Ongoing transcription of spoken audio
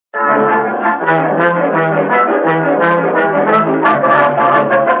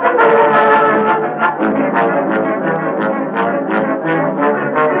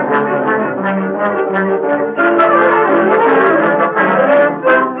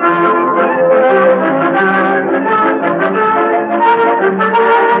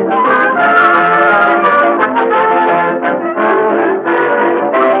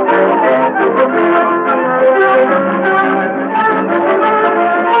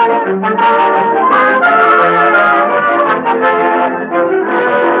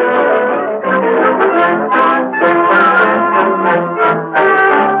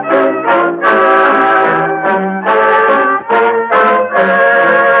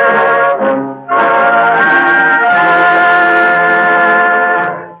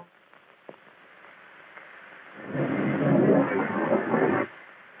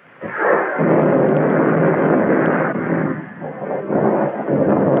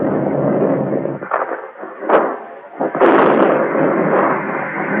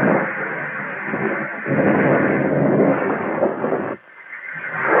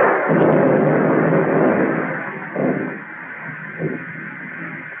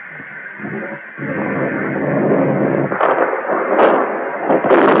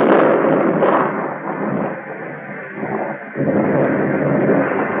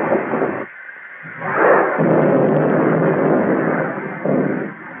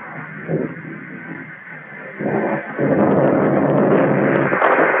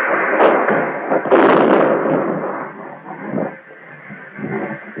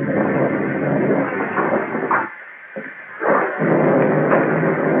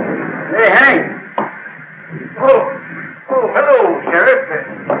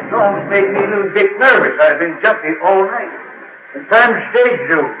All night. The time stage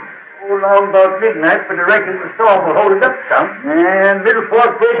due. Oh, long about midnight, but I reckon the storm will hold it up some. And Middle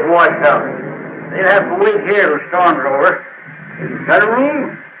Fork Bridge washed out. They'll have to wait here till storm's over. Got a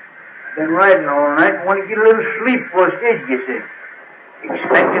room? I've been riding all night. Want to get a little sleep before stage gets in.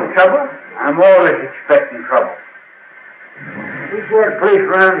 Expecting trouble? I'm always expecting trouble. We got a place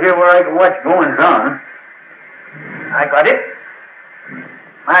around here where I can watch goings on. I got it.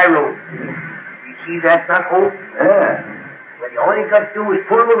 My room. See that knothole? Yeah. Well, you all you got to do is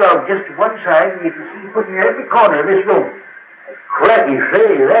pull the rug just to one side, and you can see put in every corner of this room. Cracky,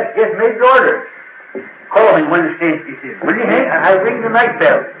 say, that just made the order. Call me when the stage gets in. Will you, Hank? I'll ring the night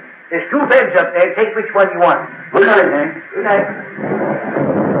bell. There's 2 beds up there. Take which one you want. Good night, Hank. Good night.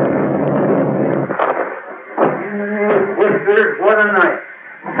 Whistler, what a night.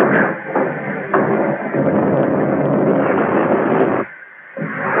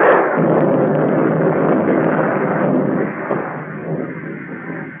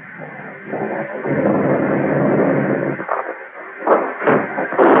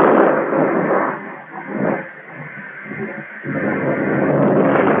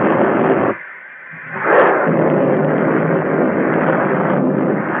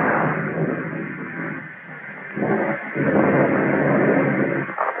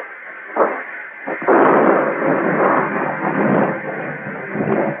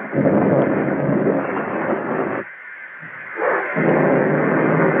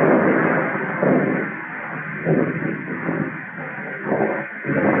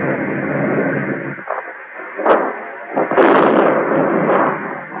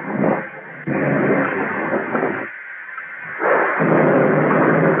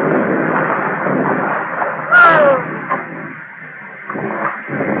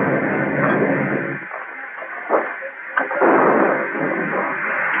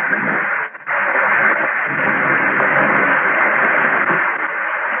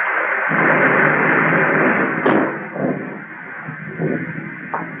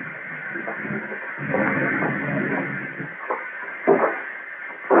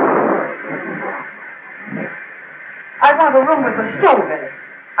 I want a room with a stove in it.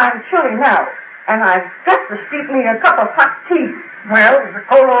 I'm chilly now, and I've got to steep me a cup of hot tea. Well, there's a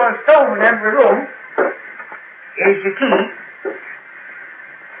coal oil stove in every room. Here's your key.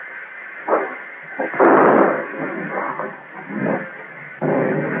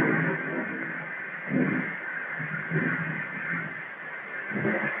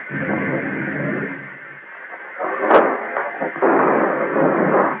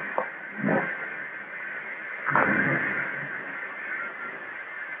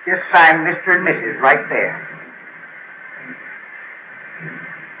 Just sign Mr. and Mrs. right there.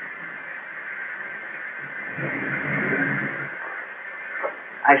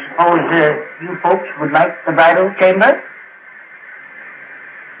 I suppose you folks would like the bridal chamber?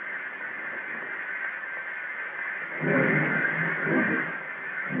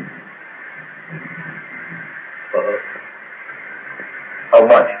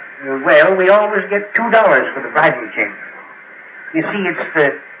 Well, we always get $2 for the bridal chamber. You see, it's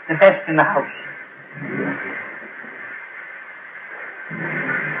the best in the house.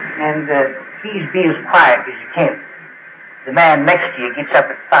 And please be as quiet as you can. The man next to you gets up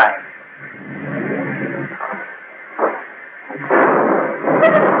at 5.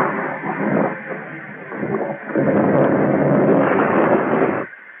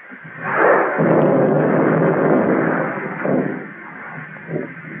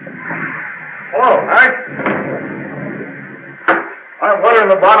 Hello, Hank. I'm watering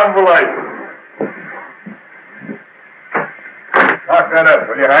the bottom of the light. Knock that up,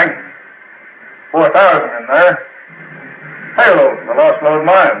 will you, Hank? 4,000 in there. Payload, the lost load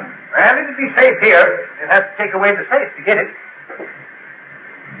mine. Well, it'll be safe here. You'll have to take away the safe to get it.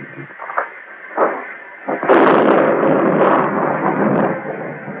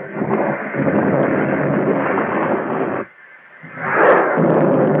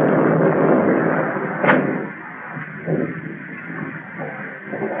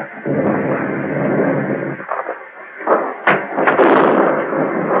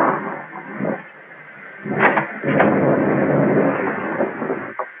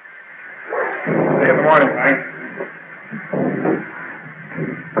 See you in the morning, Hank.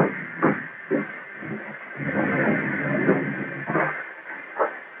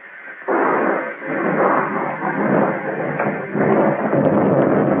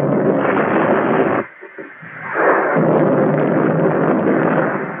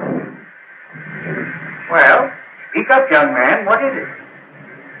 Well, speak up, young man. What is it?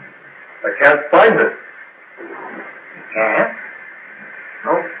 I can't find it. You can't?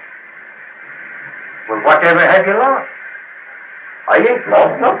 No. Well, whatever have you lost? I ain't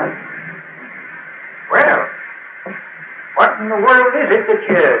lost nothing. Well, what in the world is it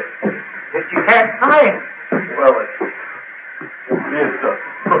that you can't find? Well, it's a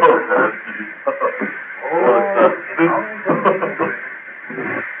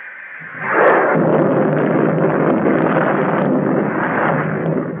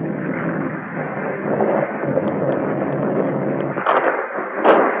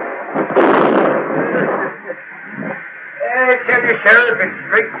I tell you, Sheriff, it's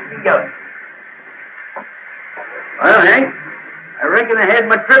straight to the yellow. Well, Hank, I reckon I had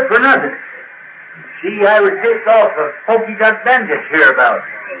my trip for nothing. See, I was tipped off of Polka Dot Bandit hereabouts.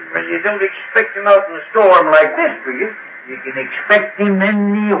 Well, you don't expect him out in a storm like this, do you? You can expect him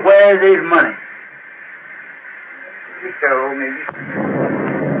anywhere there's money. So, maybe.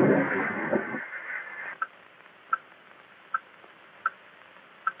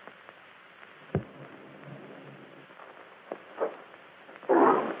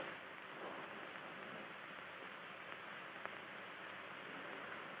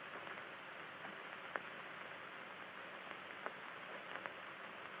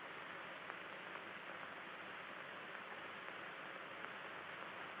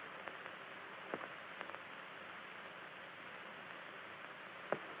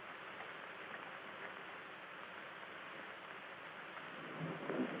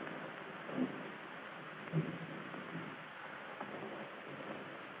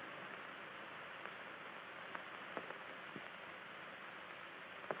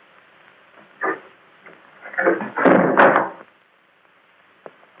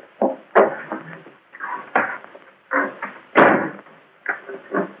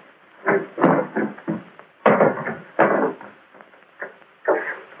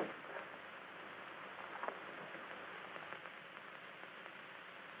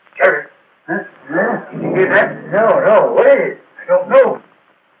 Sheriff. Huh? Did you hear that? No. What is it? I don't know.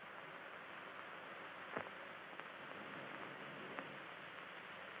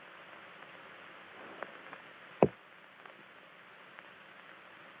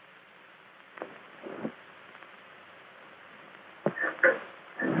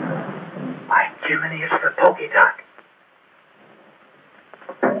 My Jiminy, it's the Polka Dot.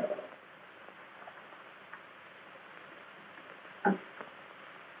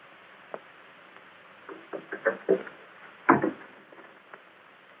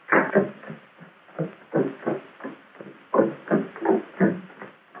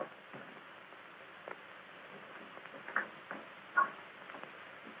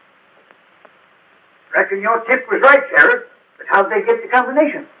 Reckon your tip was right, Sheriff. But how'd they get the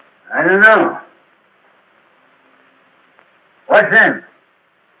combination? I don't know. What's then?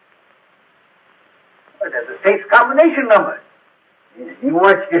 Well, that's the safe's combination number. He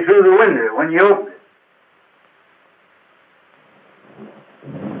watched you through the window when you opened it.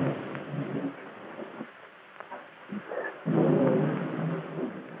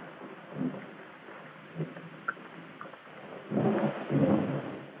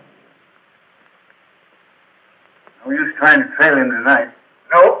 trying to trail him tonight.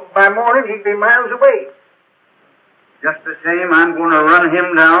 No, by morning he'd be miles away. Just the same, I'm going to run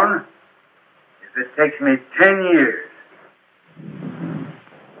him down if it takes me 10 years.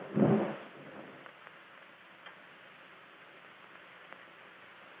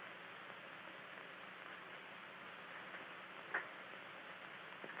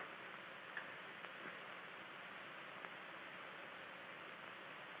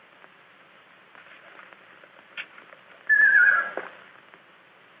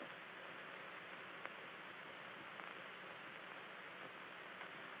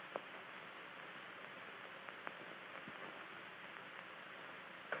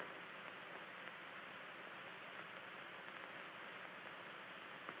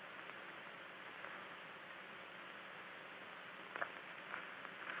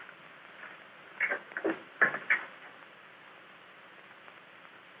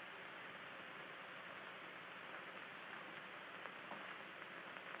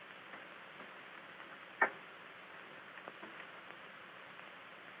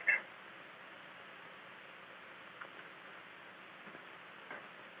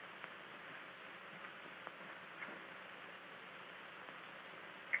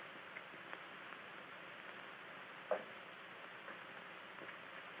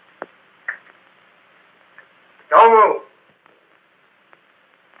 Don't move.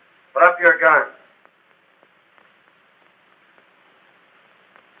 Put up your gun.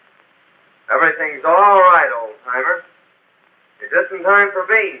 Everything's all right, old-timer. You're just in time for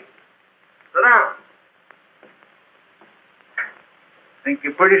beans. Sit down. Think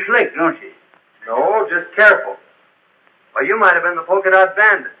you're pretty slick, don't you? No, just careful. Well, you might have been the Polka Dot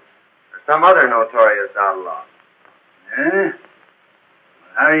Bandit or some other notorious outlaw. Yeah?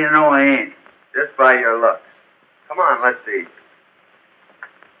 How do you know I ain't? Just by your looks. Come on, let's see.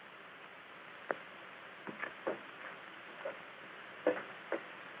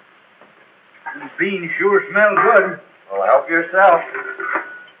 These beans sure smell good. Well, help yourself.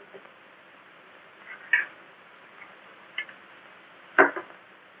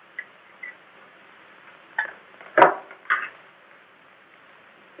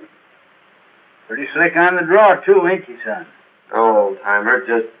 Pretty slick on the draw, too, ain't you, son? No, old-timer,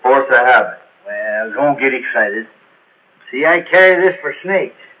 just force of habit. Well, don't get excited. See, I carry this for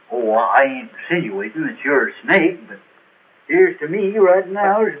snakes. Oh, I ain't insinuating that you're a snake, but here's to me right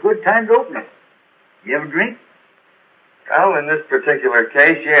now is a good time to open it. You have a drink? Well, in this particular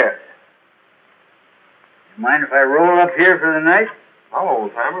case, yes. You mind if I roll up here for the night? Oh,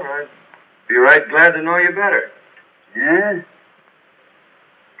 old-timer, I'd be right glad to know you better. Yeah?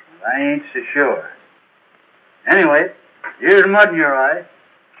 Well, I ain't so sure. Anyway, here's mud in your eye.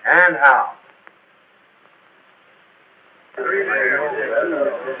 And how?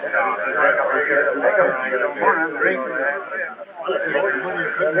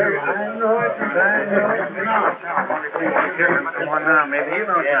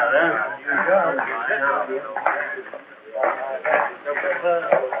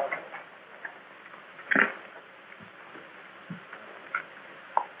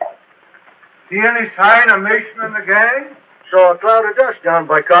 See any sign of Mason and the gang? Saw a cloud of dust down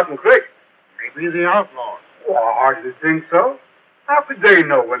by Cotton Creek. Maybe the outlaws. Oh, I hardly think so. How could they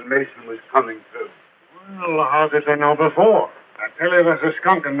know when Mason was coming through? Well, how did they know before? I tell you, there's a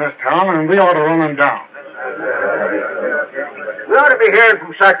skunk in this town, and we ought to run him down. We ought to be hearing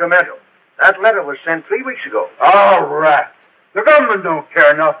from Sacramento. That letter was sent 3 weeks ago. All right. The government don't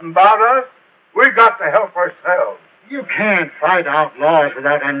care nothing about us. We got to help ourselves. You can't fight outlaws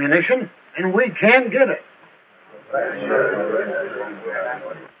without ammunition, and we can get it.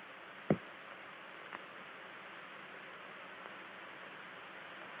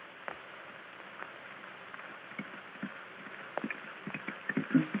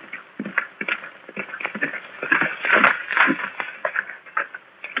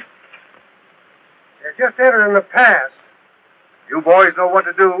 Just entering the pass. You boys know what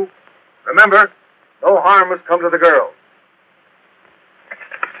to do. Remember, no harm must come to the girls.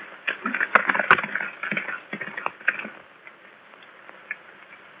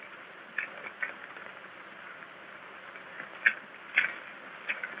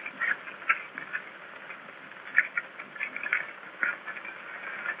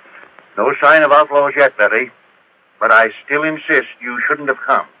 No sign of outlaws yet, Betty. But I still insist you shouldn't have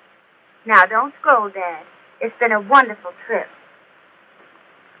come. Now, don't scold, Dad. It's been a wonderful trip.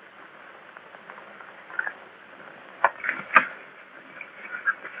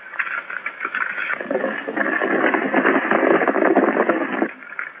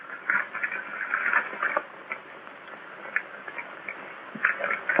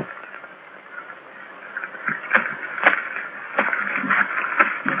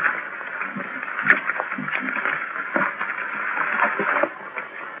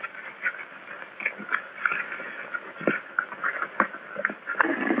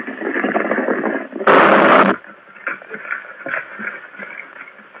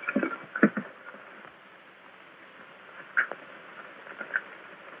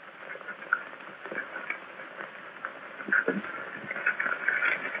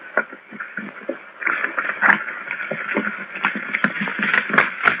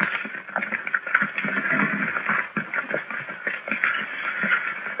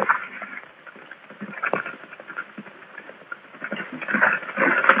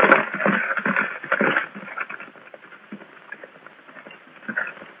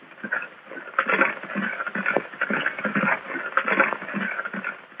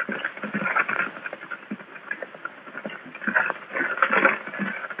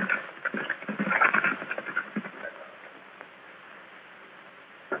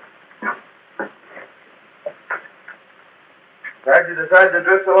 you decided to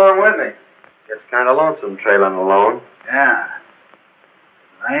drift along with me. Gets kind of lonesome trailing alone. Yeah.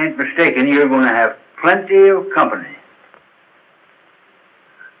 I ain't mistaken. You're going to have plenty of company.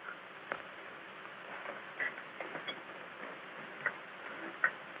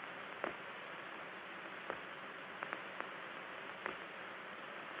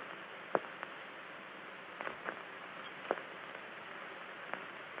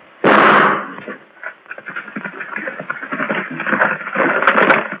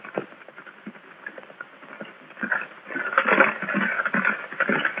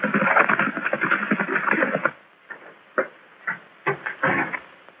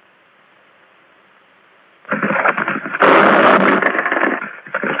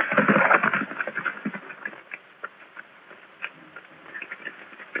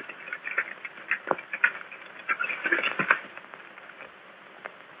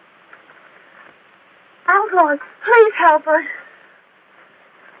 Outlaws, please help us.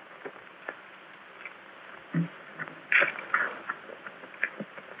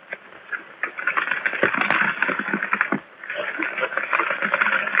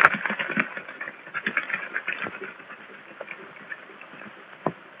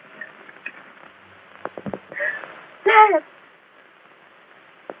 Dad.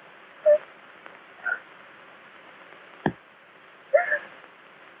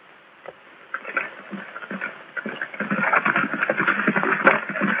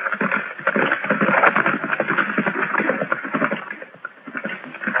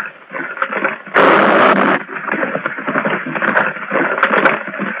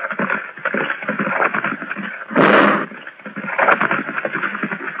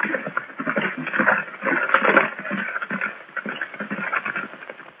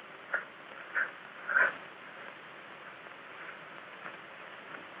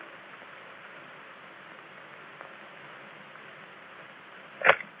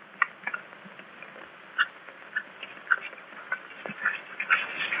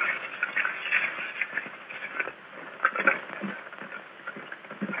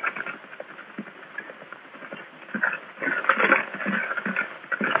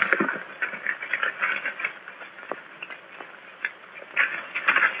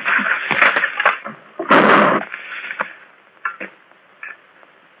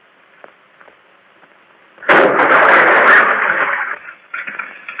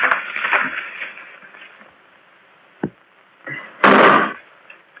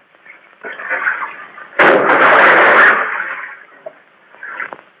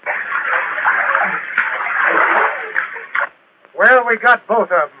 Well, we got both of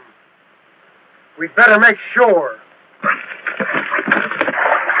them. We'd better make sure.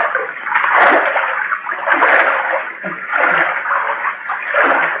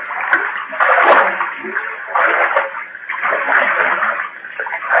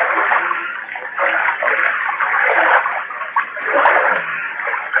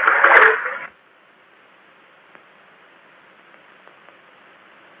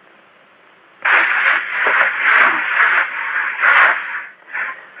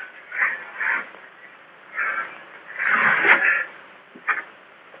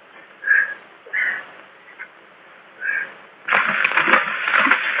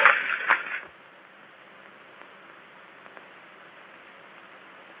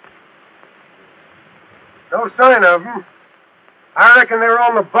 No sign of them. I reckon they're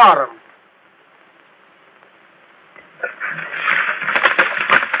on the bottom.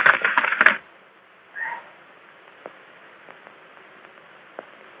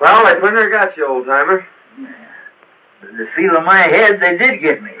 Well, I couldn't have got you, old-timer. The feel of my head, they did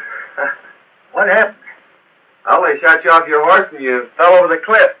get me. What happened? Well, they shot you off your horse and you fell over the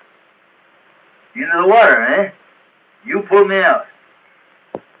cliff. Into the water, eh? You pulled me out.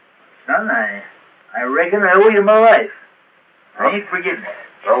 Son, I reckon I owe you my life. I ain't forgetting it.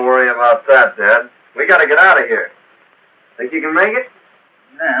 Don't worry about that, Dad. We gotta get out of here. Think you can make it?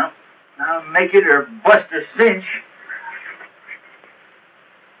 Now, I'll make it or bust a cinch.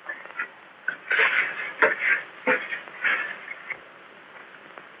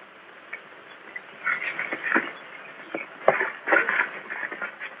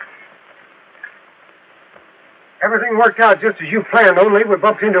 Everything worked out just as you planned, only we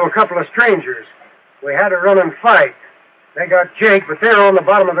bumped into a couple of strangers. We had a running fight. They got Jake, but they're on the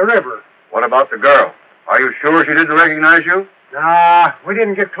bottom of the river. What about the girl? Are you sure she didn't recognize you? Nah, we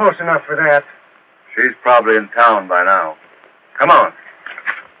didn't get close enough for that. She's probably in town by now. Come on.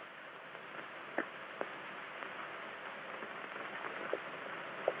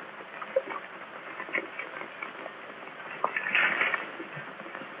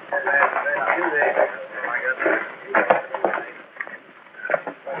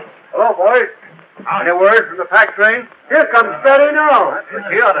 Hello, boys. Any word from the pack train? Here comes Betty now.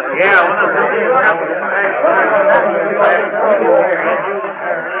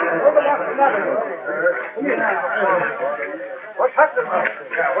 What's happening?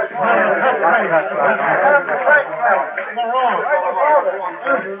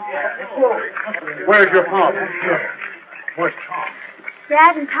 Where's your father? Where's Tom?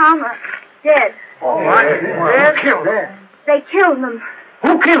 Dad and Tom are dead. Oh, what? They killed them.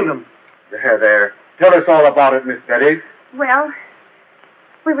 Who killed him? There. Tell us all about it, Miss Betty. Well,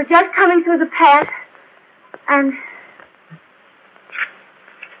 we were just coming through the path, and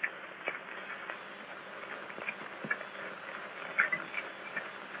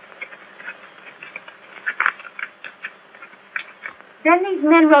then these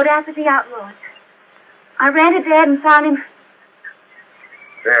men rode after the outlaws. I ran to Dad and found him.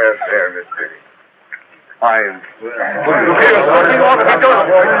 There, Miss Betty. I've been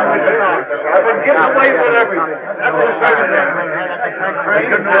getting away with everything.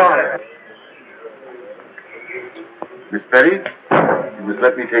 Miss Betty, you must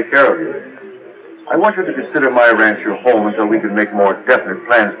let me take care of you. I want you to consider my ranch your home until we can make more definite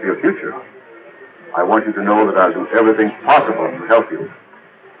plans for your future. I want you to know that I'll do everything possible to help you.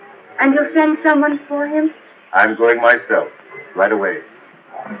 And you'll send someone for him? I'm going myself, right away.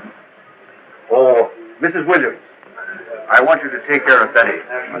 Oh, Mrs. Williams, I want you to take care of Betty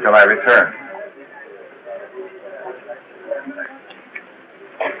until I return.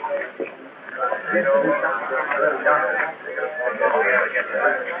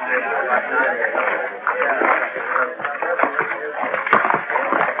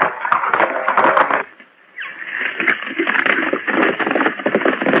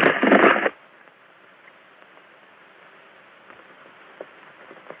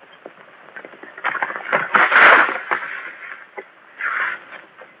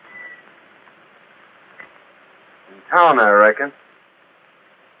 Town, I reckon.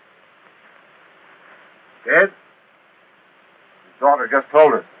 Dead? His daughter just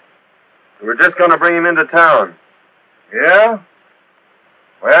told us. We were just going to bring him into town. Yeah?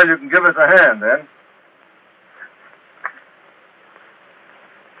 Well, you can give us a hand, then.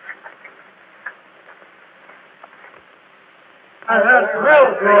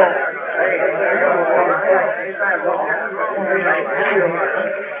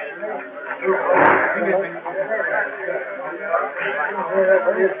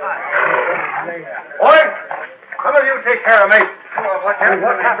 Boy, some of you take care of me. What happened?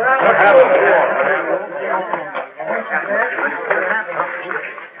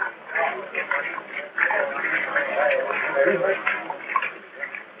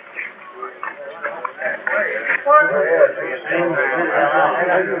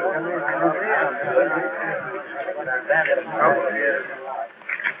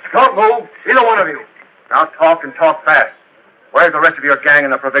 Don't move, either one of you. Now talk and talk fast. Where's the rest of your gang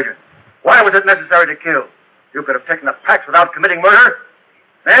and the provisions? Why was it necessary to kill? You could have taken the packs without committing murder.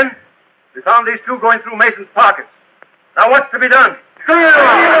 Then, we found these two going through Mason's pockets. Now what's to be done?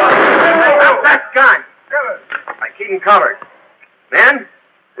 Out that gun! I keep him covered. Men,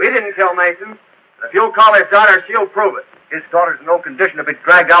 we didn't kill Mason. If you'll call his daughter, she'll prove it. His daughter's in no condition to be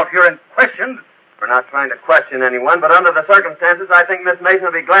dragged out here and questioned. We're not trying to question anyone, but under the circumstances, I think Miss Mason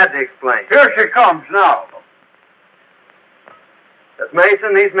will be glad to explain. Here she comes now. Miss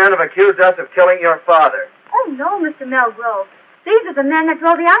Mason, these men have accused us of killing your father. Oh, no, Mr. Melgrove. These are the men that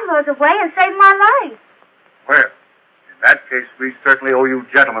drove the outlaws away and saved my life. Well, in that case, we certainly owe you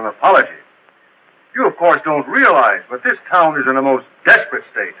gentlemen an apology. You, of course, don't realize, but this town is in a most desperate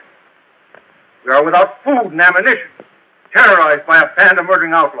state. We are without food and ammunition, terrorized by a band of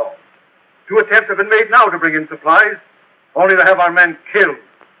murdering outlaws. 2 attempts have been made now to bring in supplies, only to have our men killed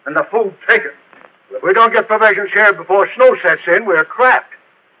and the food taken. If we don't get provisions here before snow sets in, we're trapped.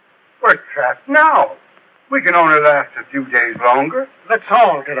 We're trapped now. We can only last a few days longer. Let's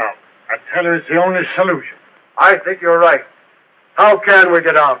all get out. I tell you, it's the only solution. I think you're right. How can we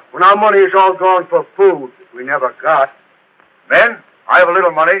get out when our money is all gone for food that we never got? Men, I have a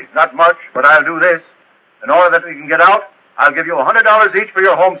little money, not much, but I'll do this. In order that we can get out, I'll give you $100 each for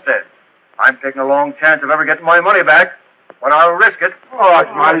your homestead. I'm taking a long chance of ever getting my money back, but I'll risk it. Oh,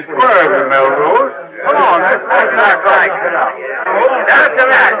 it's my word, Melrose. Come on, let's back right. Down to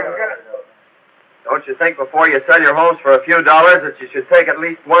that. Don't you think before you sell your homes for a few dollars that you should take at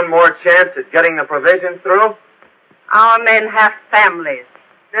least one more chance at getting the provisions through? Our men have families.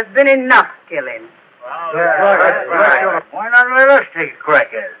 There's been enough killing. That's right. Why not let us take a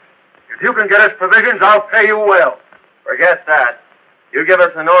crack at it? If you can get us provisions, I'll pay you well. Forget that. You give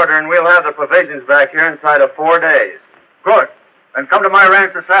us an order and we'll have the provisions back here inside of 4 days. Good. Then come to my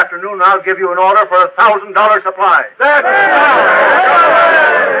ranch this afternoon, and I'll give you an order for a $1,000 supply. That's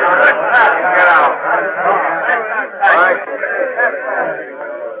Get out. All right.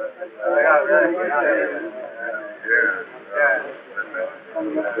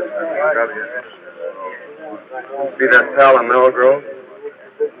 See that pal in Melgrove?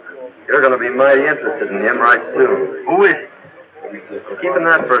 You're going to be mighty interested in him right soon. Who is it? Keeping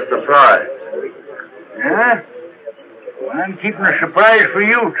that for a surprise. Huh? Well, I'm keeping a surprise for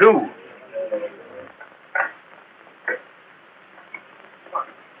you, too.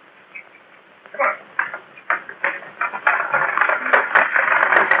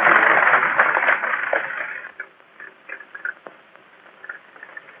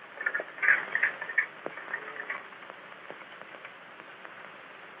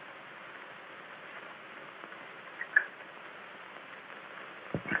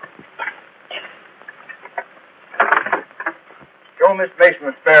 Show Miss Mason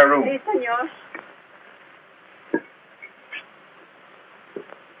a spare room. Sí, señor.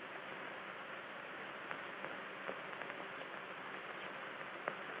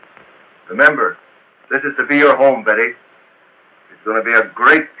 Remember, this is to be your home, Betty. It's going to be a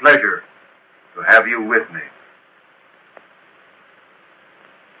great pleasure to have you with me.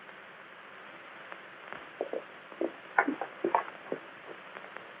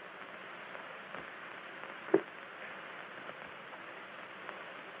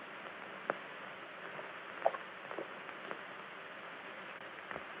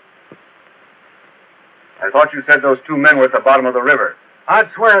 I thought you said those two men were at the bottom of the river. I'd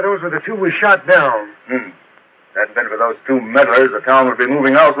swear those were the two we shot down. Hadn't been for those two meddlers, the town would be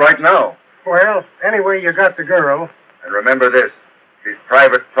moving out right now. Well, anyway, you got the girl. And remember this, she's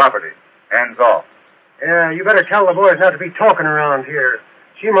private property. Hands off. Yeah, you better tell the boys not to be talking around here.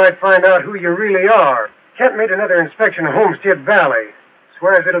 She might find out who you really are. Kent made another inspection of Homestead Valley.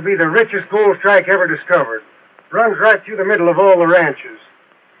 Swears it'll be the richest gold strike ever discovered. Runs right through the middle of all the ranches.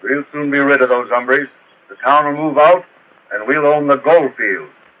 We'll soon be rid of those hombres. The town will move out, and we'll own the gold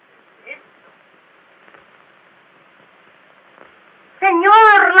fields.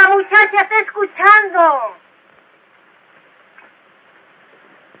 Señor, la muchacha está escuchando.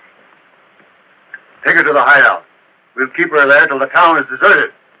 Take her to the hideout. We'll keep her there till the town is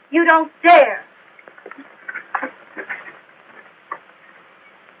deserted. You don't dare.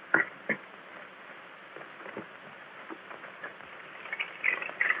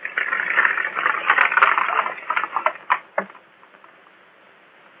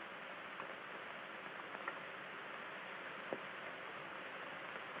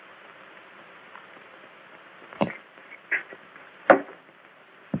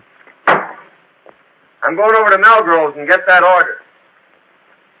 I'm going over to Melgrove's and get that order.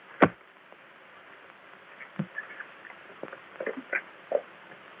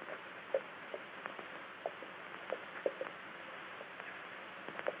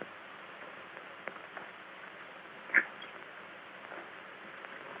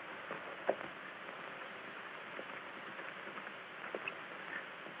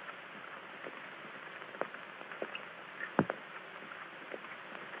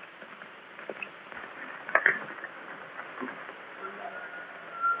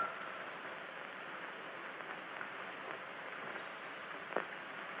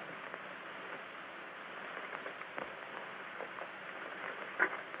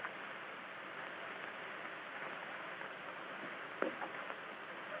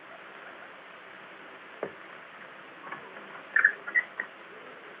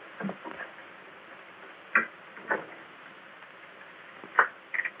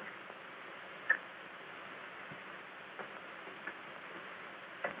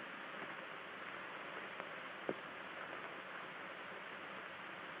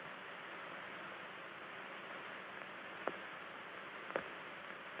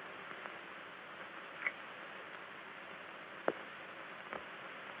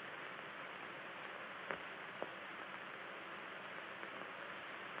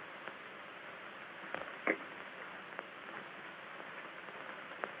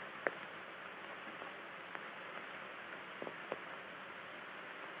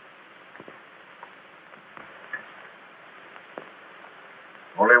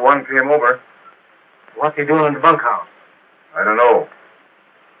 Only one came over. What's he doing in the bunkhouse? I don't know.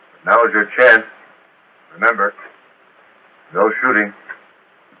 But now's your chance. Remember, no shooting.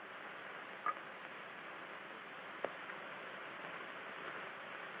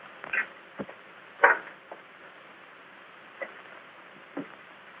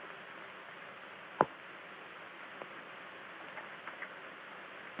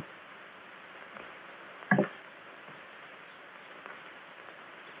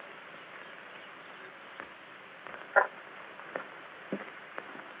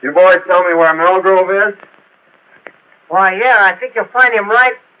 You boys tell me where Melgrove is? Why, yeah, I think you'll find him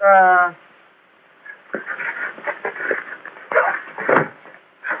right,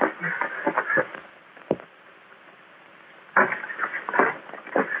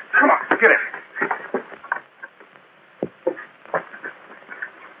 Come on, get it.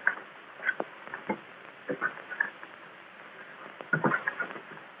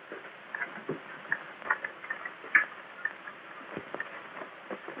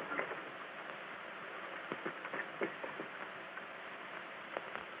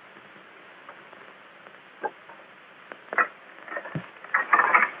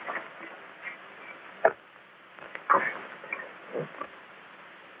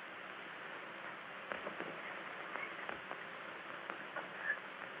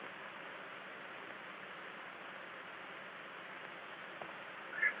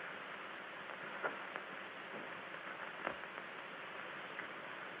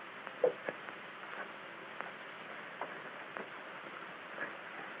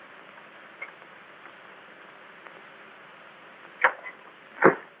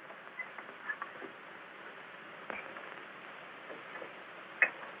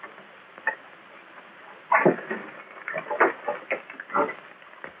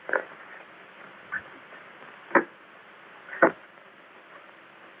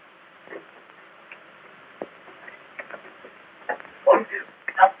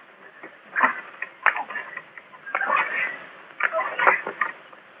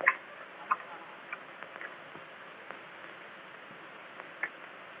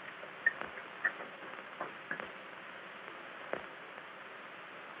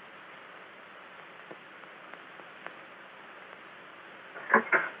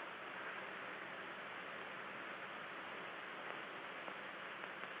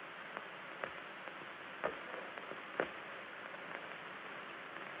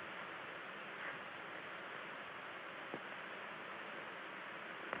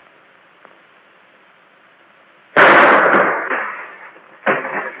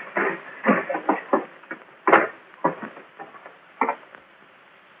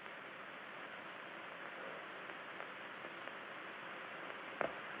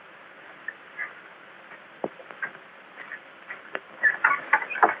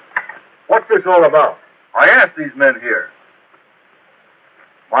 What's this all about? I asked these men here.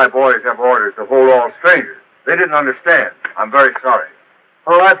 My boys have orders to hold all strangers. They didn't understand. I'm very sorry.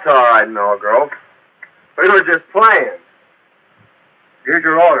 Oh, that's all right, Melgrove. We were just playing. Here's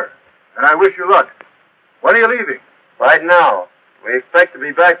your order, and I wish you luck. When are you leaving? Right now. We expect to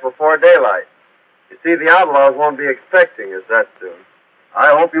be back before daylight. You see, the outlaws won't be expecting us that soon. I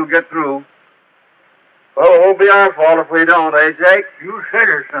hope you'll get through. Well, it won't be our fault if we don't, eh, Jake? You said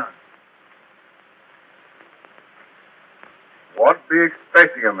it, son. Won't be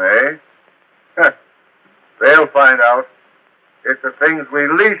expecting 'em, eh? They'll find out. It's the things we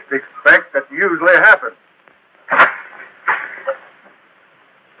least expect that usually happen. I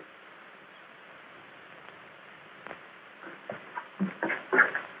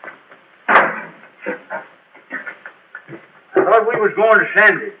thought we was going to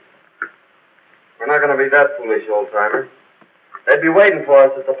Sandy. We're not going to be that foolish, old-timer. They'd be waiting for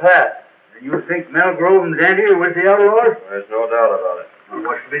us at the pass. You think Melgrove and Dandy are with the outlaws? There's no doubt about it. Well,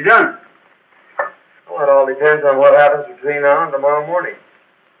 what's to be done? Well, it all depends on what happens between now and tomorrow morning.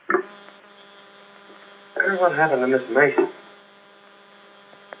 I wonder what happened to Miss Mason.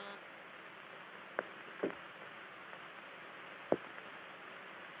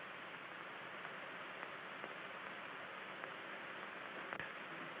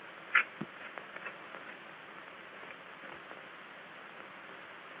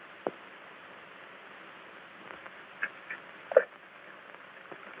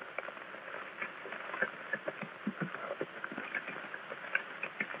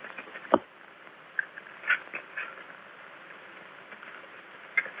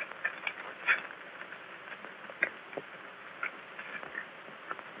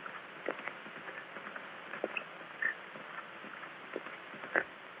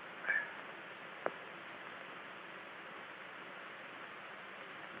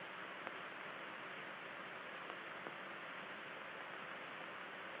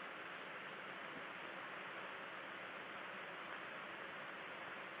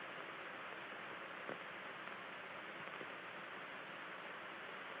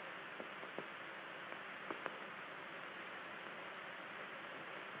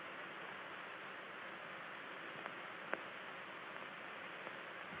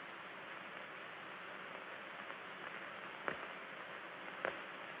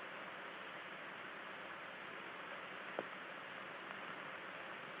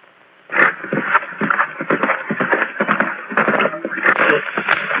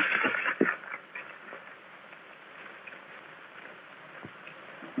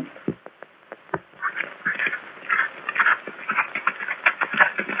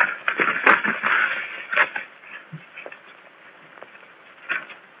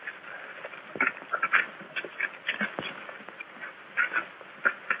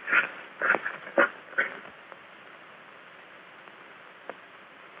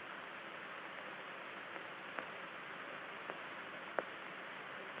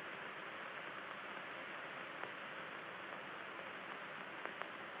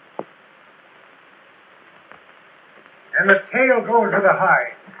 And the tail goes to the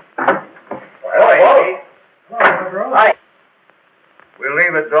hide. Hello, bro. Hi. We'll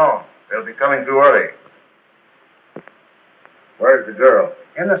leave at dawn. They'll be coming too early. Where's the girl?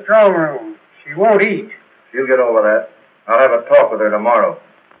 In the strong room. She won't eat. She'll get over that. I'll have a talk with her tomorrow.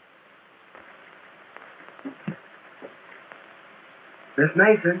 Miss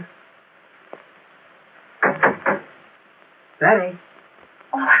Mason. Betty.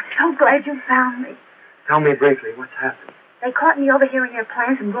 Oh, I'm so glad you found me. Tell me briefly what's happened. They caught me overhearing their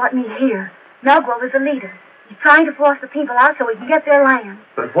plans and brought me here. Melgrove is the leader. He's trying to force the people out so he can get their land.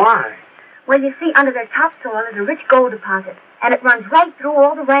 But why? Well, you see, under their topsoil is a rich gold deposit, and it runs right through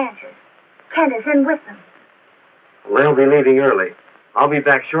all the ranches. Kent is in with them. Well, they'll be leaving early. I'll be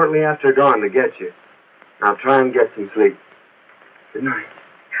back shortly after dawn to get you. Now try and get some sleep. Good night.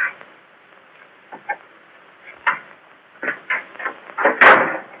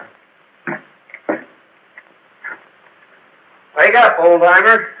 Wake up,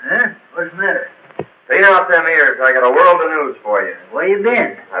 old-timer. Huh? What's the matter? Clean out them ears. I got a world of news for you. Where you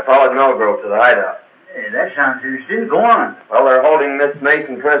been? I followed Melgrove to the hideout. Hey, that sounds interesting. Go on. Well, they're holding Miss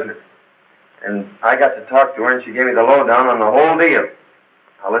Mason prisoner. And I got to talk to her, and she gave me the lowdown on the whole deal.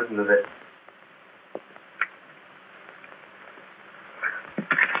 Now listen to this.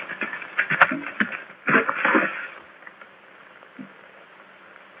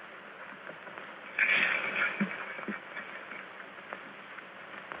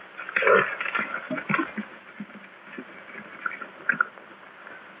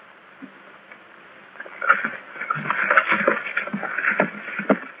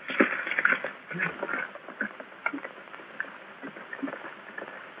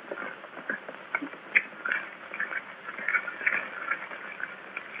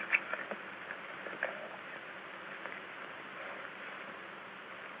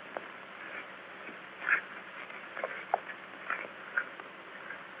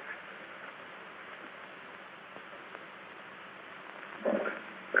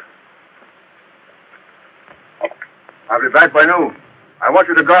 I'll be back by noon. I want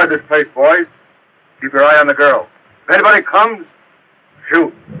you to guard this place, boys. Keep your eye on the girl. If anybody comes,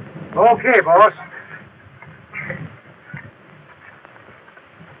 shoot. Okay, boss.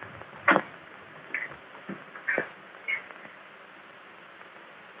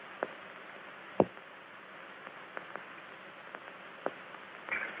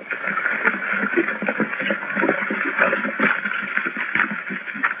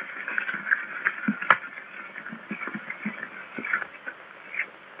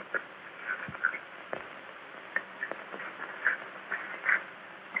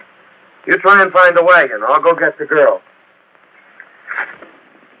 You try and find the wagon. I'll go get the girl.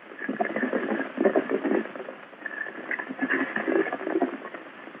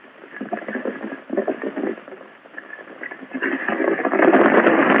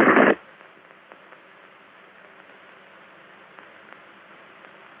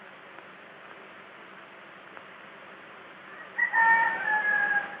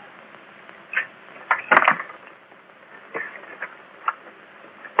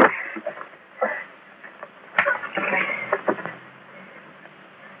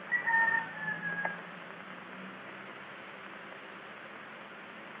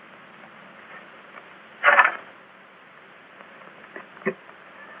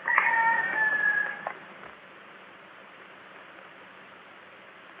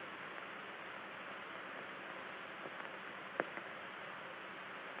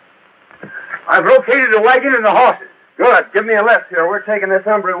 I've located the wagon and the horses. Good. Give me a lift here. We're taking this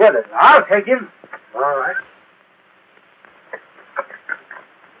hombre with us. I'll take him. All right.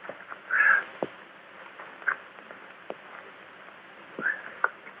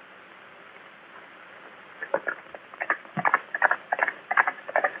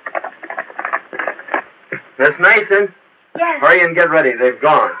 Miss Mason, Yes. hurry and get ready. They've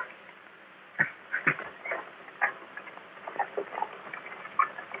gone.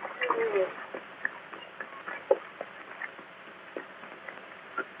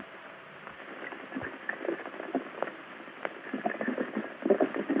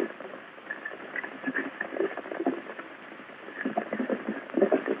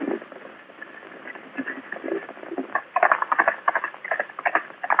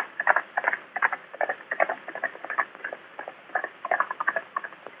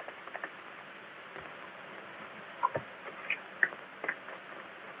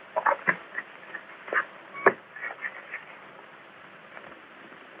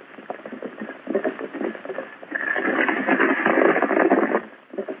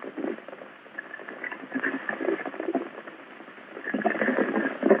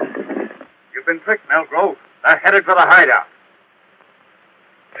 been tricked, Melgrove. They're headed for the hideout.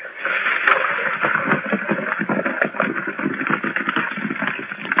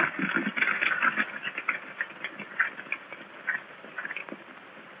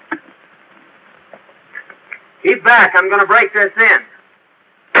 Keep back. I'm going to break this in.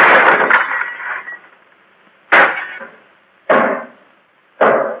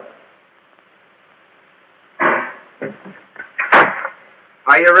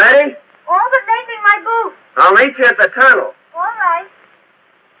 Are you ready? All but making my boots. I'll meet you at the tunnel. All right.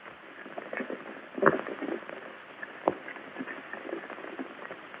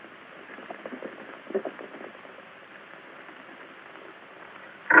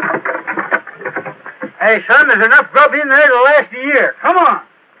 Hey, son, there's enough grub in there to last a year. Come on.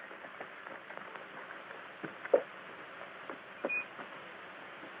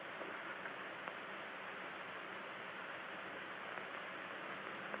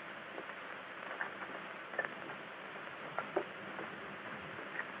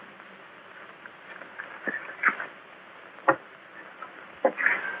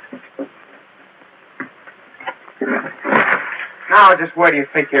 Now, just where do you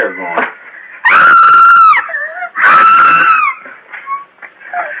think you're going?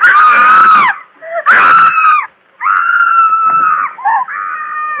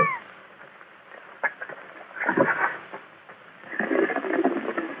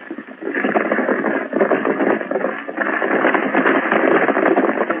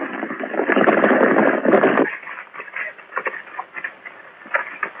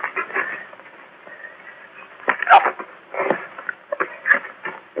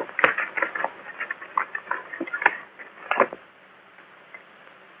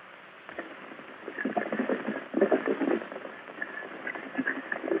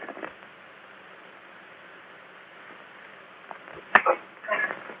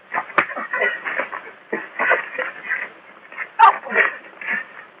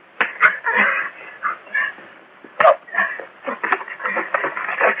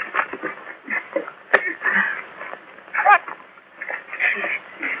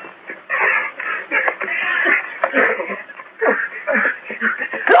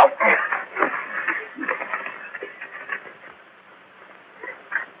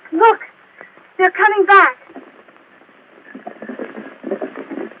 Look, they're coming back.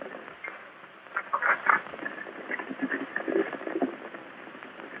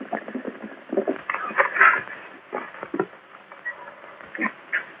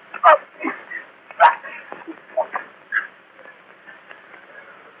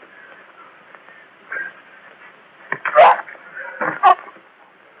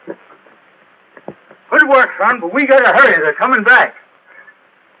 Good work, son, but we gotta hurry. They're coming back.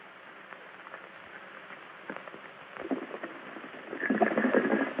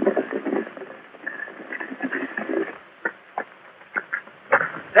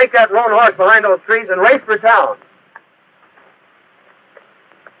 Take that lone horse behind those trees and race for town.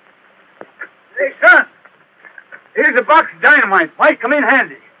 Hey, son, here's a box of dynamite. Might come in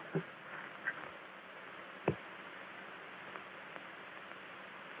handy.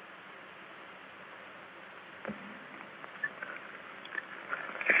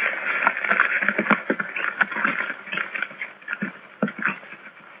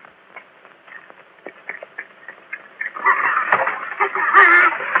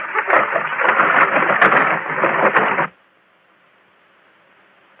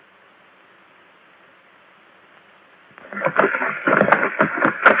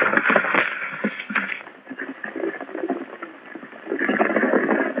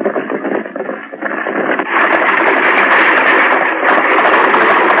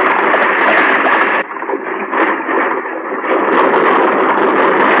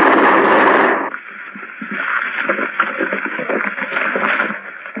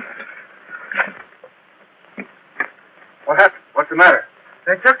 What happened? What's the matter?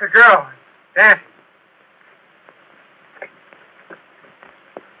 They took the girl. Dancing.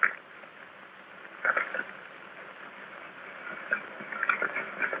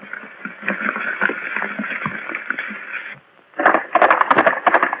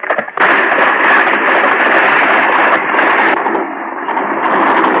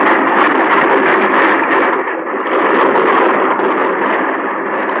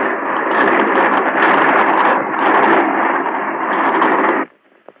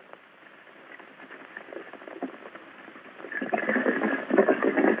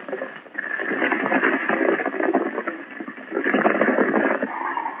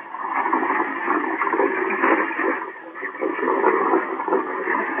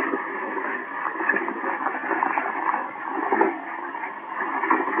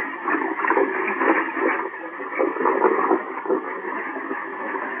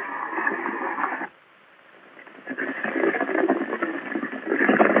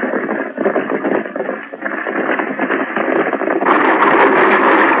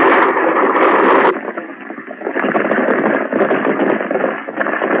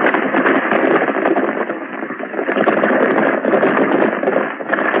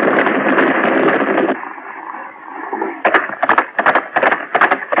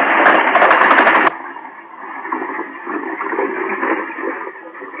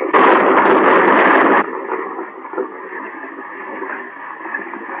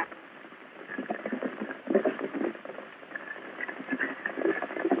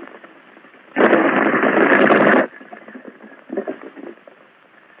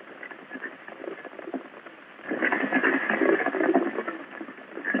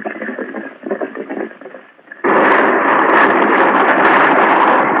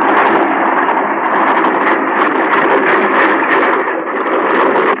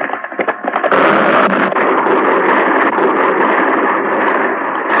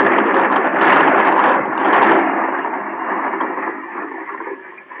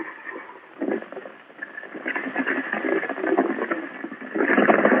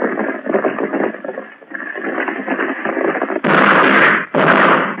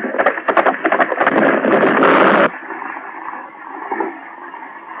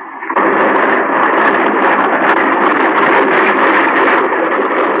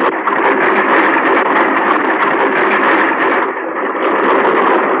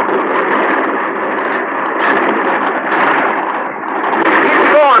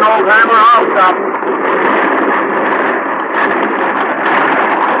 old-timer. I'll stop him.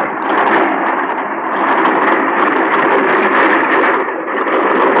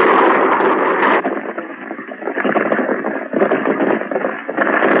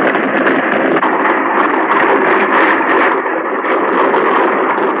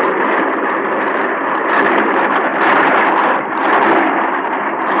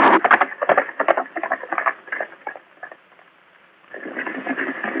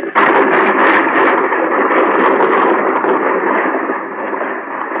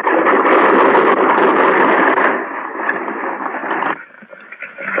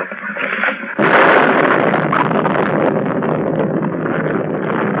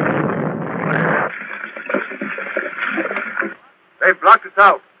 They've blocked us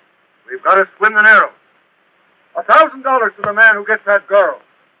out. We've got to swim the Narrows. $1,000 to the man who gets that girl.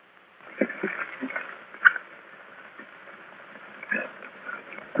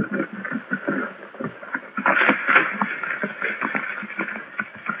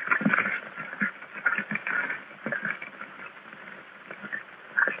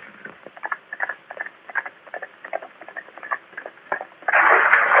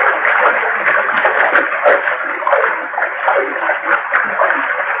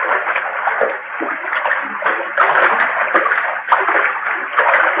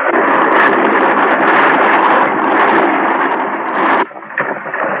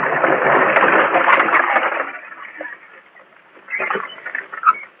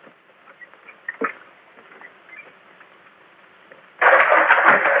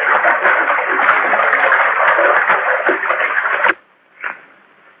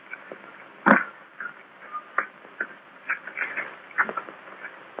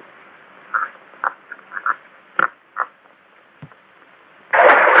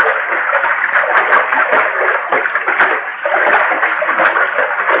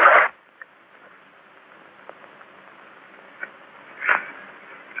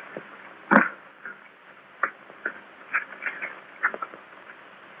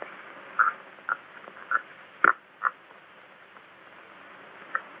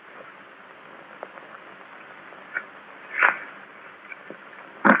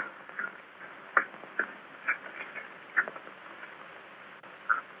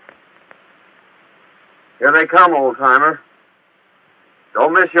 Here they come, old-timer.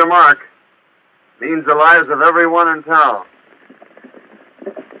 Don't miss your mark. Means the lives of everyone in town.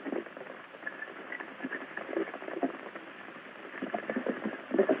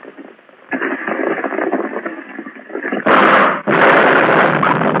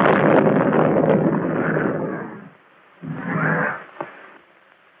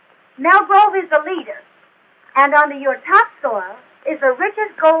 Mel Grove is the leader, and under your topsoil is the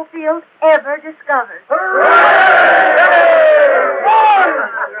richest gold field ever discovered.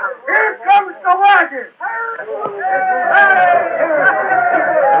 Here comes the wagon!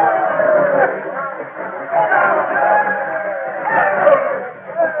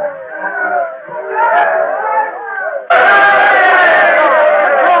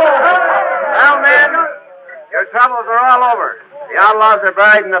 Well, men, your troubles are all over. The outlaws are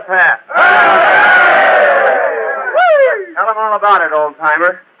buried in the past. Tell them all about it,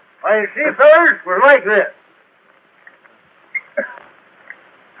 old-timer. Why, you see, fellas, we're like this.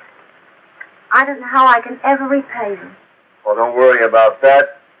 I don't know how I can ever repay you. Well, don't worry about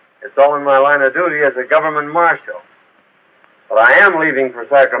that. It's all in my line of duty as a government marshal. But I am leaving for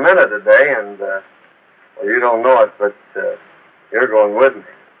Sacramento today, and, well, you don't know it, but you're going with me.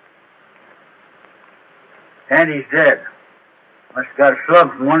 Andy's dead. Must have got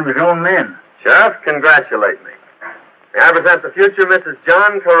slugged from one of his own men. Sheriff, congratulate me. May I present the future Mrs.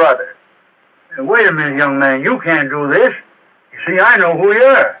 John Carruthers. Hey, wait a minute, young man. You can't do this. You see, I know who you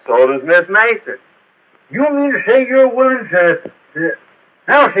are. So does Miss Mason. You mean to say you're willing to...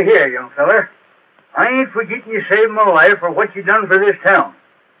 Now, see here, young feller. I ain't forgetting you saved my life for what you done for this town.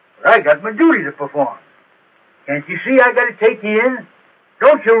 But I got my duty to perform. Can't you see I got to take you in?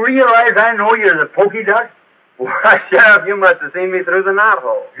 Don't you realize I know you're the Polka Dot? Why, Sheriff, you must have seen me through the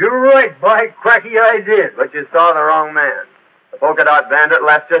knothole. You're right, by cracky I did. But you saw the wrong man. The Polka Dot Bandit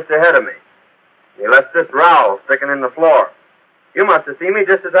left just ahead of me. He left this rowel sticking in the floor. You must have seen me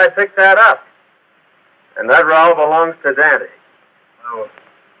just as I picked that up. And that rowel belongs to Dante. Well,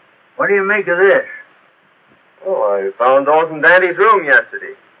 what do you make of this? Oh, I found those in Dante's room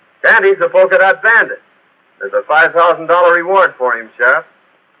yesterday. Dante's the Polka Dot Bandit. There's a $5,000 reward for him, Sheriff.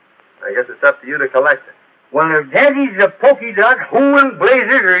 I guess it's up to you to collect it. Well, if Daddy's a Polka Dot, who in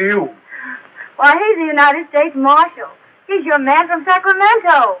blazes are you? Why, he's the United States Marshal. He's your man from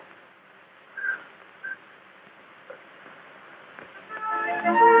Sacramento.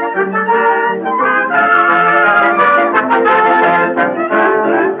 Thank you.